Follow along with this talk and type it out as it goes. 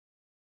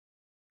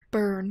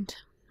Burned.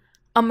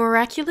 A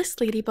Miraculous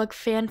Ladybug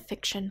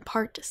Fanfiction,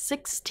 Part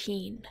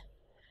 16.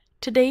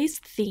 Today's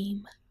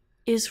theme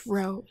is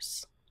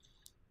Rose.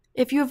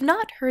 If you have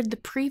not heard the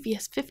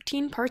previous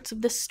 15 parts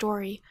of this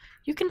story,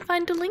 you can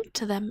find a link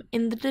to them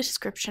in the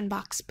description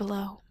box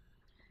below.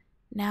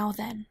 Now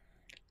then,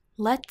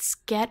 let's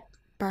get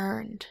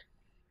burned.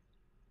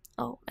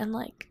 Oh, and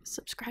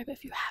subscribe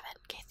if you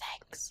haven't. Okay,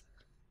 thanks.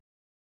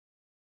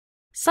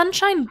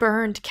 Sunshine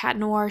burned Cat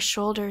Noir's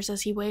shoulders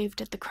as he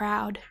waved at the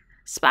crowd,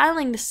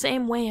 smiling the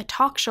same way a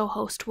talk show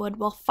host would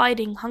while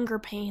fighting hunger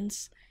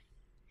pains.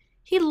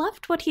 He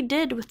loved what he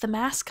did with the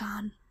mask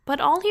on, but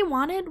all he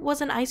wanted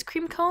was an ice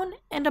cream cone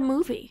and a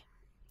movie.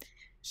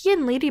 He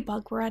and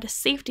Ladybug were at a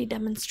safety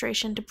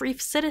demonstration to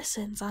brief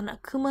citizens on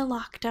Akuma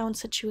lockdown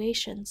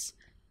situations.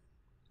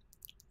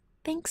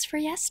 "Thanks for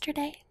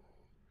yesterday,"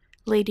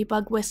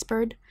 Ladybug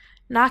whispered,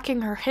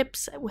 knocking her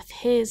hips with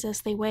his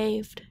as they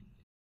waved.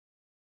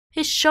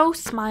 His show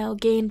smile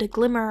gained a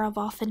glimmer of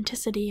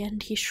authenticity,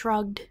 and he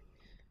shrugged.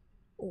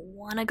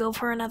 "Wanna go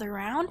for another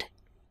round?"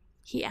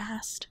 he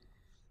asked.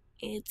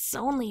 "It's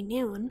only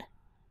noon."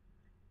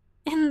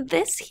 "In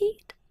this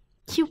heat?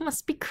 You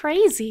must be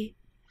crazy."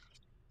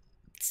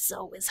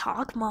 "So is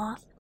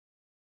Hawkmoth."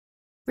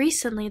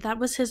 Recently, that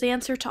was his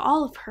answer to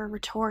all of her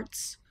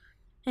retorts,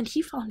 and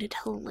he found it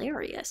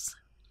hilarious.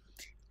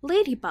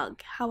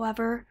 Ladybug,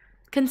 however,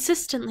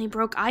 consistently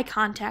broke eye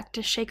contact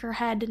to shake her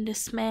head in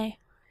dismay.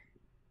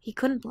 He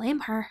couldn't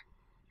blame her.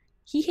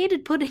 He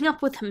hated putting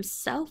up with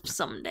himself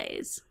some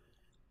days.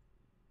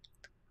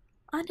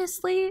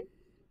 "Honestly,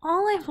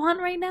 all I want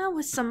right now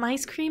is some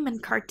ice cream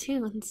and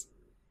cartoons."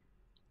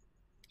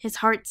 His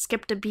heart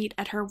skipped a beat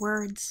at her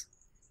words.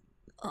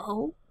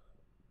 "Oh?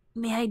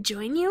 May I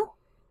join you?"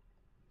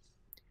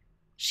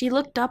 She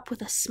looked up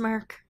with a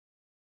smirk.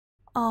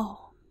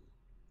 Oh,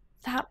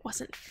 that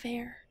wasn't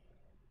fair.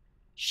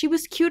 She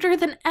was cuter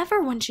than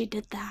ever when she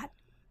did that.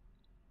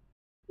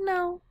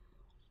 "No."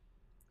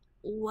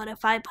 "What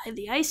if I buy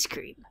the ice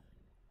cream?"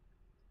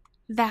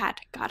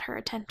 That got her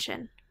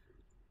attention.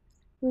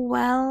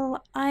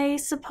 "Well, I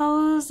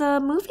suppose a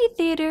movie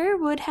theater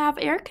would have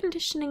air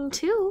conditioning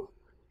too,"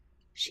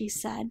 she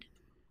said.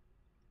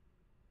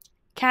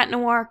 Cat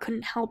Noir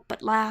couldn't help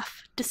but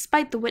laugh,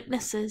 despite the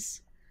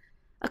witnesses.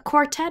 A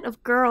quartet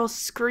of girls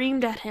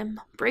screamed at him,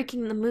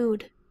 breaking the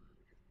mood.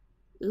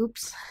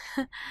 Oops.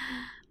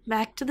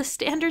 Back to the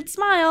standard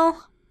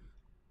smile.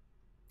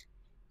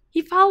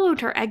 He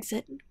followed her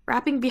exit,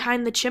 wrapping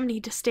behind the chimney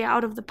to stay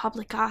out of the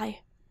public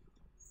eye.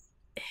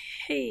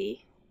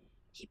 "Hey,"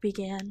 he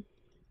began.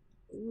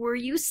 "Were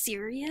you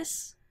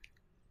serious?"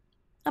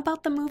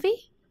 "About the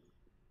movie?"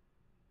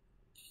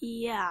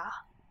 Yeah,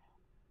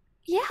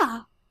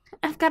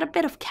 I've got a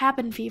bit of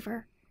cabin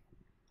fever."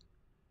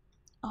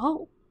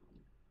 Oh.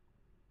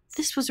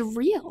 This was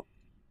real.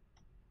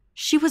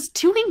 She was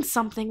doing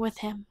something with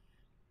him.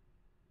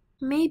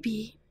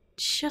 Maybe,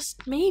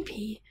 just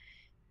maybe,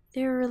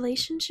 their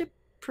relationship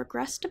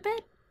progressed a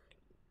bit.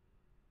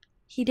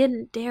 He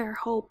didn't dare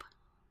hope.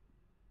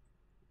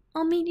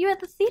 "I'll meet you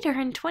at the theater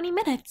in 20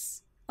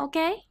 minutes,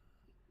 okay?"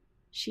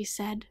 she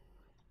said.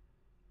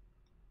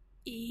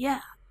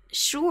 "Yeah,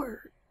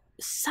 sure.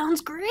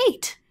 Sounds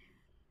great."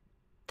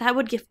 That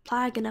would give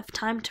Plagg enough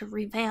time to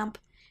revamp,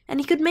 and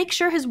he could make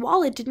sure his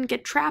wallet didn't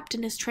get trapped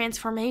in his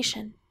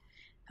transformation.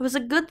 It was a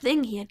good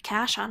thing he had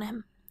cash on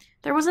him.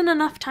 There wasn't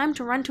enough time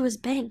to run to his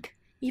bank,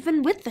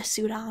 even with the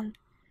suit on.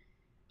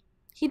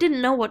 He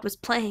didn't know what was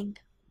playing,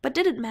 but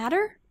did it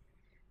matter?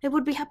 It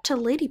would be up to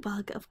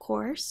Ladybug, of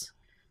course.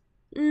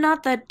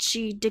 Not that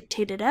she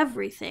dictated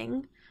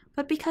everything,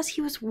 but because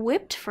he was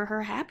whipped for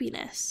her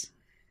happiness.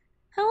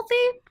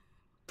 Healthy?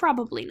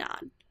 Probably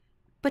not,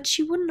 but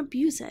she wouldn't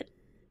abuse it.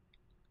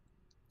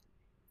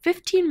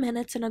 15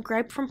 minutes and a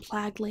gripe from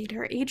Plagg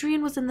later,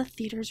 Adrian was in the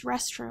theater's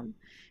restroom,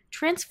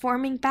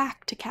 transforming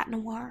back to Cat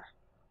Noir.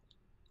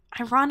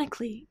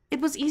 Ironically,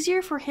 it was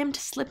easier for him to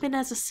slip in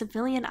as a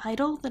civilian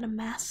idol than a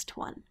masked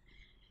one.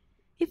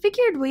 He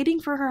figured waiting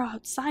for her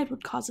outside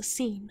would cause a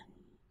scene.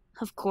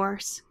 Of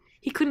course,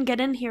 he couldn't get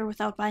in here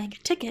without buying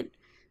a ticket,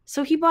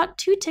 so he bought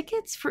 2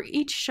 tickets for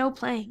each show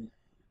playing.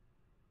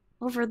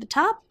 Over the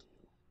top?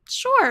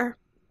 Sure,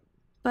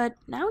 but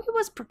now he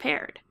was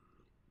prepared.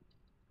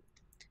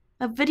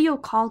 A video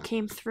call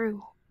came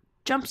through,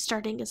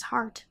 jump-starting his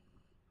heart.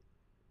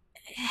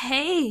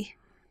 "Hey,"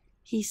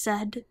 he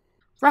said,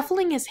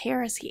 ruffling his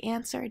hair as he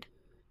answered.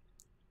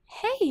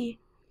 "Hey,"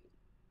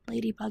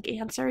 Ladybug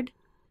answered.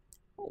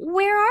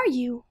 "Where are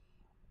you?"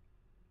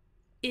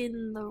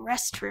 "In the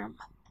restroom."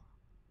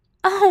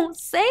 "Oh,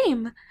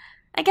 same.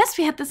 I guess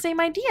we had the same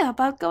idea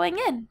about going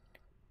in."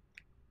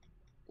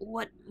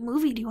 "What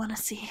movie do you want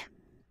to see?"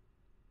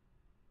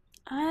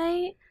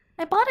 I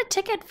bought a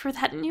ticket for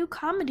that new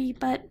comedy,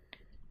 but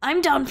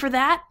I'm down for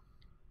that."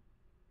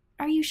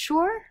 "Are you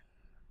sure?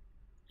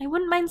 I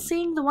wouldn't mind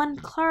seeing the one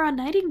Clara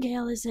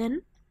Nightingale is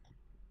in."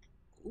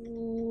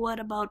 "What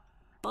about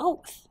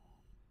both?"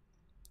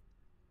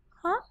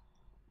 "Huh?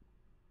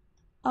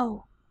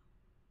 Oh.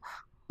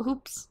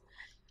 Oops.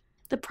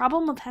 The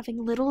problem of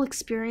having little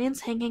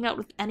experience hanging out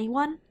with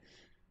anyone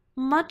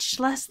much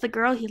less the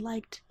girl he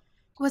liked,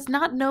 was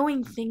not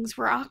knowing things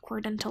were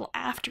awkward until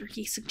after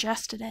he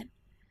suggested it.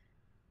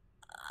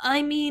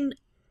 I mean,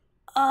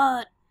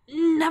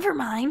 never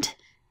mind.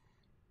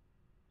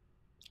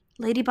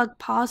 Ladybug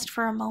paused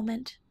for a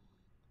moment.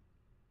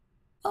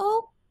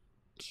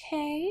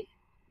 Okay.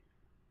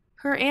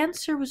 Her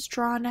answer was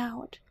drawn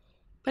out,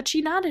 but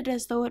she nodded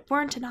as though it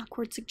weren't an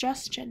awkward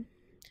suggestion.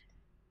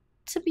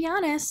 To be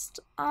honest,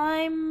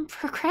 I'm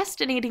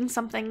procrastinating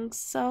something,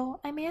 so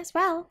I may as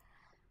well.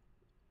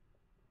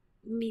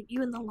 Meet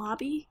you in the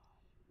lobby?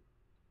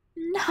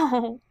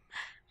 No,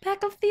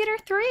 back of Theater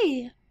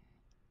 3.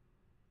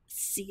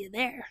 See you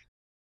there.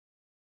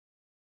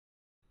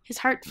 His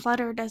heart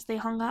fluttered as they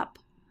hung up.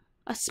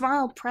 A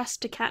smile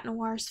pressed to Cat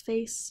Noir's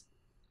face.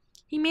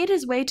 He made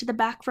his way to the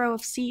back row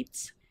of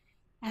seats,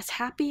 as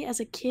happy as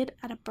a kid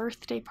at a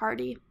birthday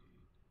party.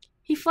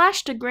 He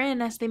flashed a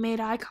grin as they made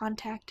eye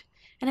contact,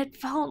 and it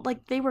felt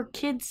like they were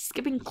kids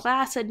skipping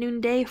class at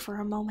noonday for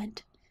a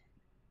moment.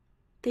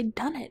 They'd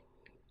done it.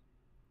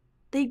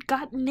 They'd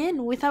gotten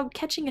in without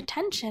catching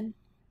attention.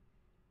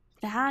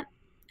 That,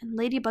 and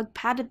Ladybug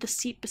patted the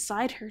seat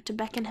beside her to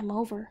beckon him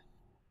over.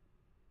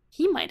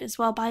 He might as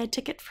well buy a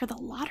ticket for the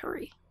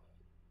lottery.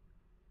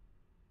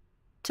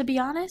 To be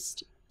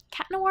honest,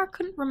 Cat Noir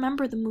couldn't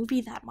remember the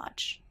movie that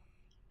much.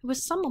 It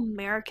was some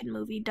American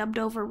movie dubbed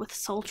over with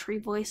sultry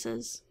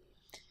voices.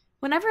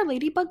 Whenever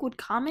Ladybug would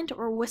comment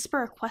or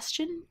whisper a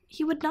question,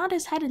 he would nod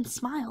his head and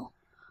smile,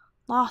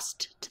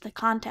 lost to the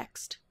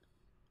context.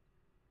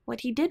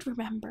 What he did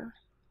remember,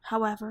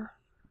 however,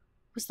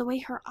 was the way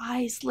her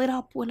eyes lit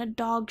up when a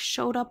dog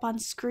showed up on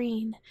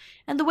screen,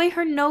 and the way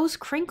her nose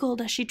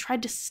crinkled as she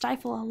tried to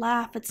stifle a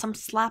laugh at some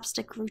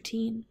slapstick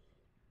routine.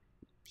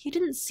 He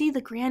didn't see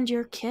the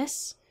grandeur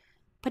kiss,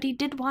 but he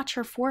did watch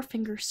her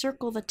forefinger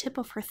circle the tip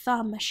of her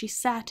thumb as she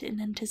sat in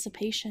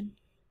anticipation.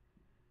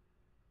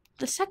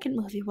 The second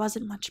movie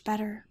wasn't much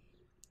better.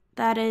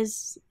 That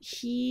is,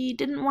 he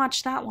didn't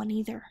watch that one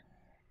either.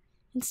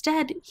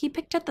 Instead, he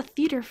picked at the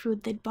theater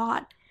food they'd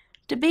bought,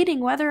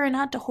 debating whether or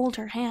not to hold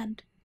her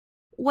hand.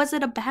 Was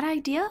it a bad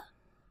idea?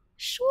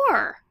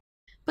 Sure.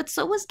 But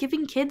so was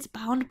giving kids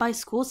bound by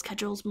school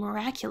schedules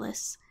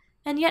miraculous,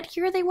 and yet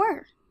here they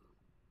were.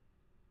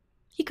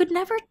 He could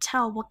never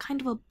tell what kind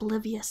of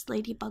oblivious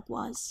Ladybug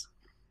was.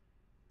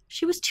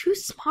 She was too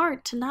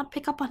smart to not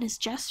pick up on his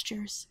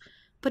gestures,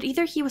 but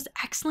either he was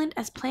excellent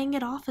as playing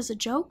it off as a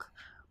joke,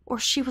 or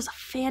she was a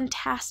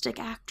fantastic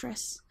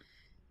actress.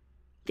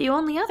 The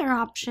only other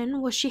option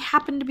was she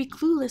happened to be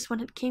clueless when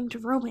it came to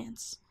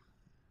romance.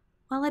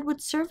 While it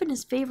would serve in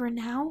his favor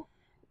now,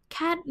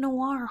 Cat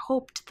Noir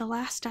hoped the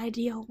last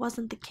idea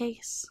wasn't the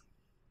case.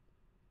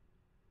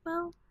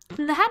 Well,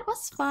 that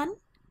was fun,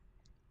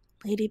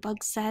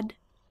 Ladybug said,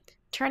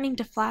 turning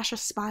to flash a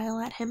smile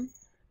at him.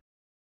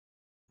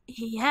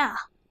 Yeah,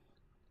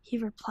 he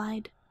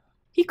replied.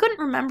 He couldn't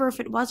remember if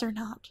it was or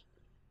not,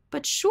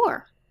 but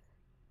sure.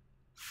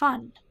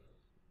 Fun.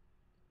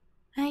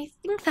 I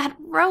think that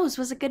Rose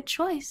was a good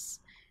choice,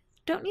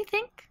 don't you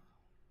think?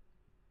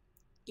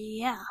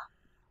 Yeah,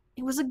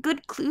 it was a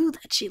good clue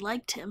that she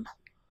liked him.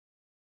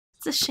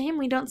 It's a shame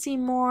we don't see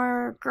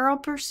more girl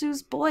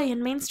pursues boy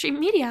in mainstream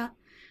media,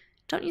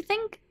 don't you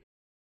think?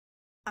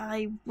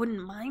 I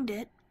wouldn't mind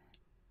it,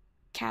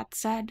 Cat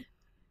said,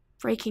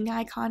 breaking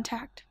eye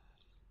contact.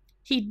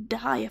 He'd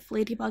die if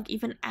Ladybug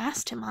even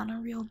asked him on a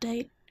real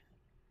date.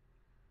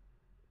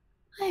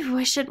 I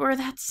wish it were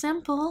that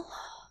simple,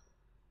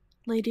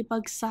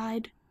 Ladybug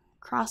sighed,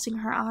 crossing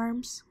her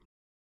arms.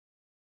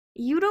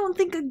 You don't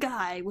think a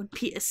guy would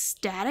be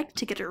ecstatic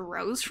to get a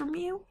rose from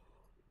you?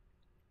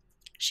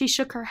 She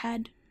shook her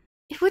head.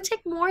 It would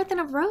take more than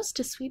a rose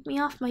to sweep me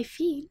off my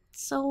feet,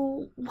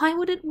 so why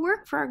would it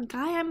work for a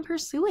guy I'm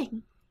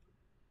pursuing?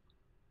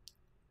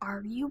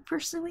 Are you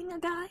pursuing a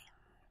guy?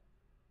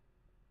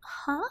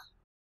 Huh?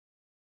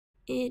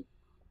 It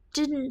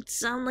didn't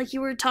sound like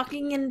you were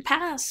talking in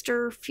past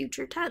or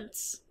future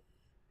tense.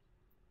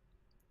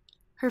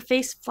 Her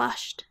face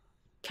flushed,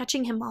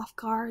 catching him off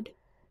guard.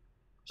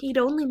 He'd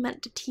only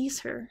meant to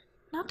tease her,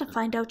 not to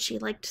find out she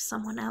liked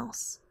someone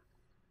else.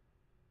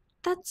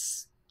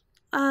 That's,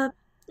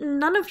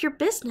 none of your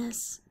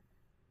business.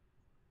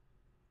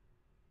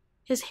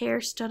 His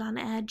hair stood on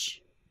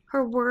edge,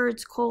 her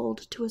words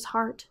cold to his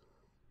heart.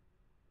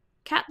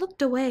 Cat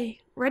looked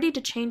away, ready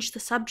to change the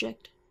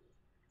subject.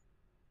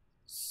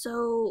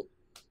 So,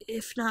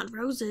 if not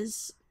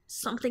roses,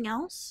 something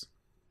else?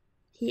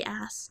 He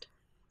asked,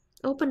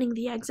 opening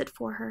the exit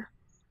for her.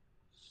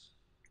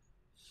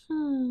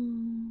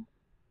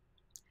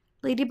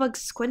 Ladybug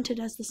squinted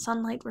as the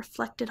sunlight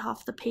reflected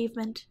off the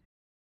pavement.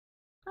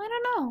 I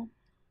don't know.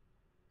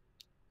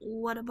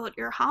 What about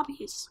your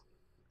hobbies?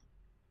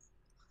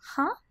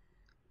 Huh?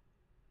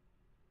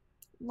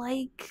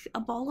 Like a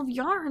ball of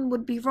yarn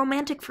would be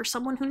romantic for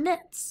someone who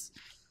knits,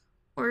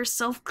 or a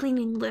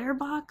self-cleaning litter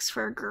box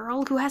for a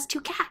girl who has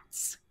 2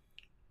 cats.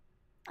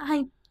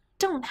 I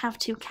don't have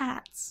 2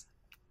 cats.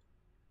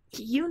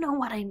 You know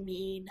what I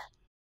mean.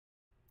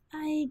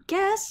 I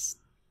guess,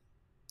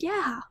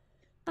 yeah,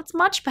 that's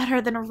much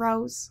better than a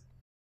rose.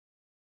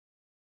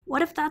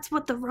 What if that's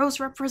what the rose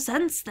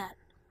represents then?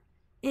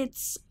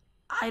 It's,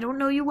 I don't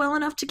know you well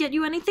enough to get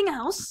you anything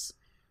else.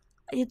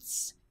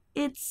 It's,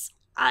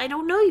 I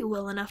don't know you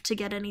well enough to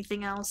get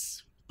anything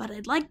else, but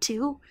I'd like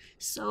to,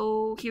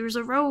 so here's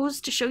a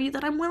rose to show you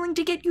that I'm willing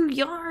to get you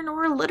yarn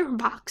or a litter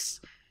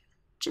box,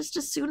 just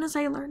as soon as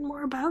I learn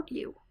more about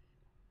you.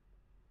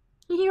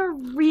 You're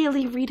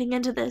really reading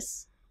into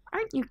this,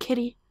 aren't you,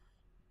 Kitty?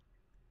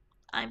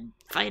 I'm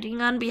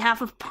fighting on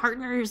behalf of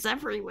partners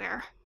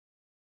everywhere.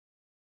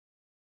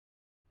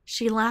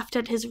 She laughed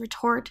at his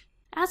retort,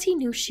 as he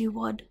knew she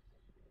would.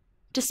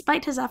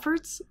 Despite his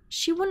efforts,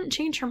 she wouldn't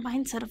change her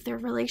mindset of their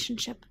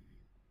relationship.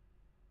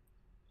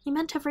 He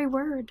meant every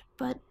word,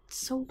 but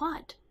so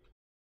what?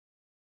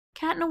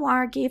 Cat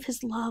Noir gave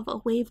his love a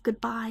wave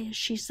goodbye as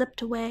she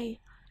zipped away,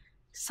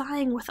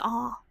 sighing with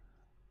awe.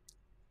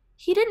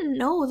 He didn't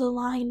know the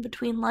line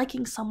between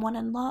liking someone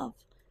and love,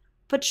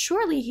 but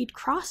surely he'd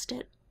crossed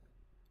it.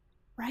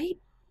 Right?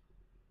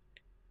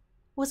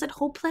 Was it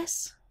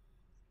hopeless?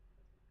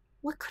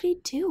 What could he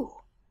do?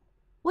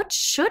 What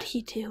should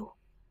he do?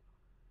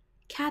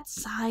 Cat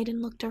sighed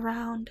and looked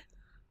around,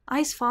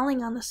 eyes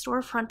falling on the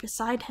storefront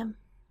beside him.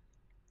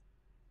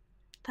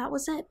 That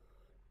was it.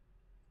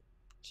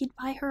 He'd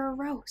buy her a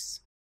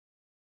rose.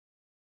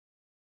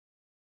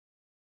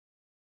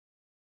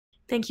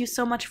 Thank you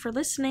so much for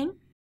listening.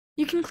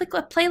 You can click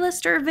a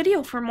playlist or a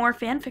video for more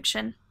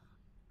fanfiction.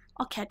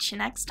 I'll catch you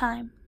next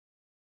time.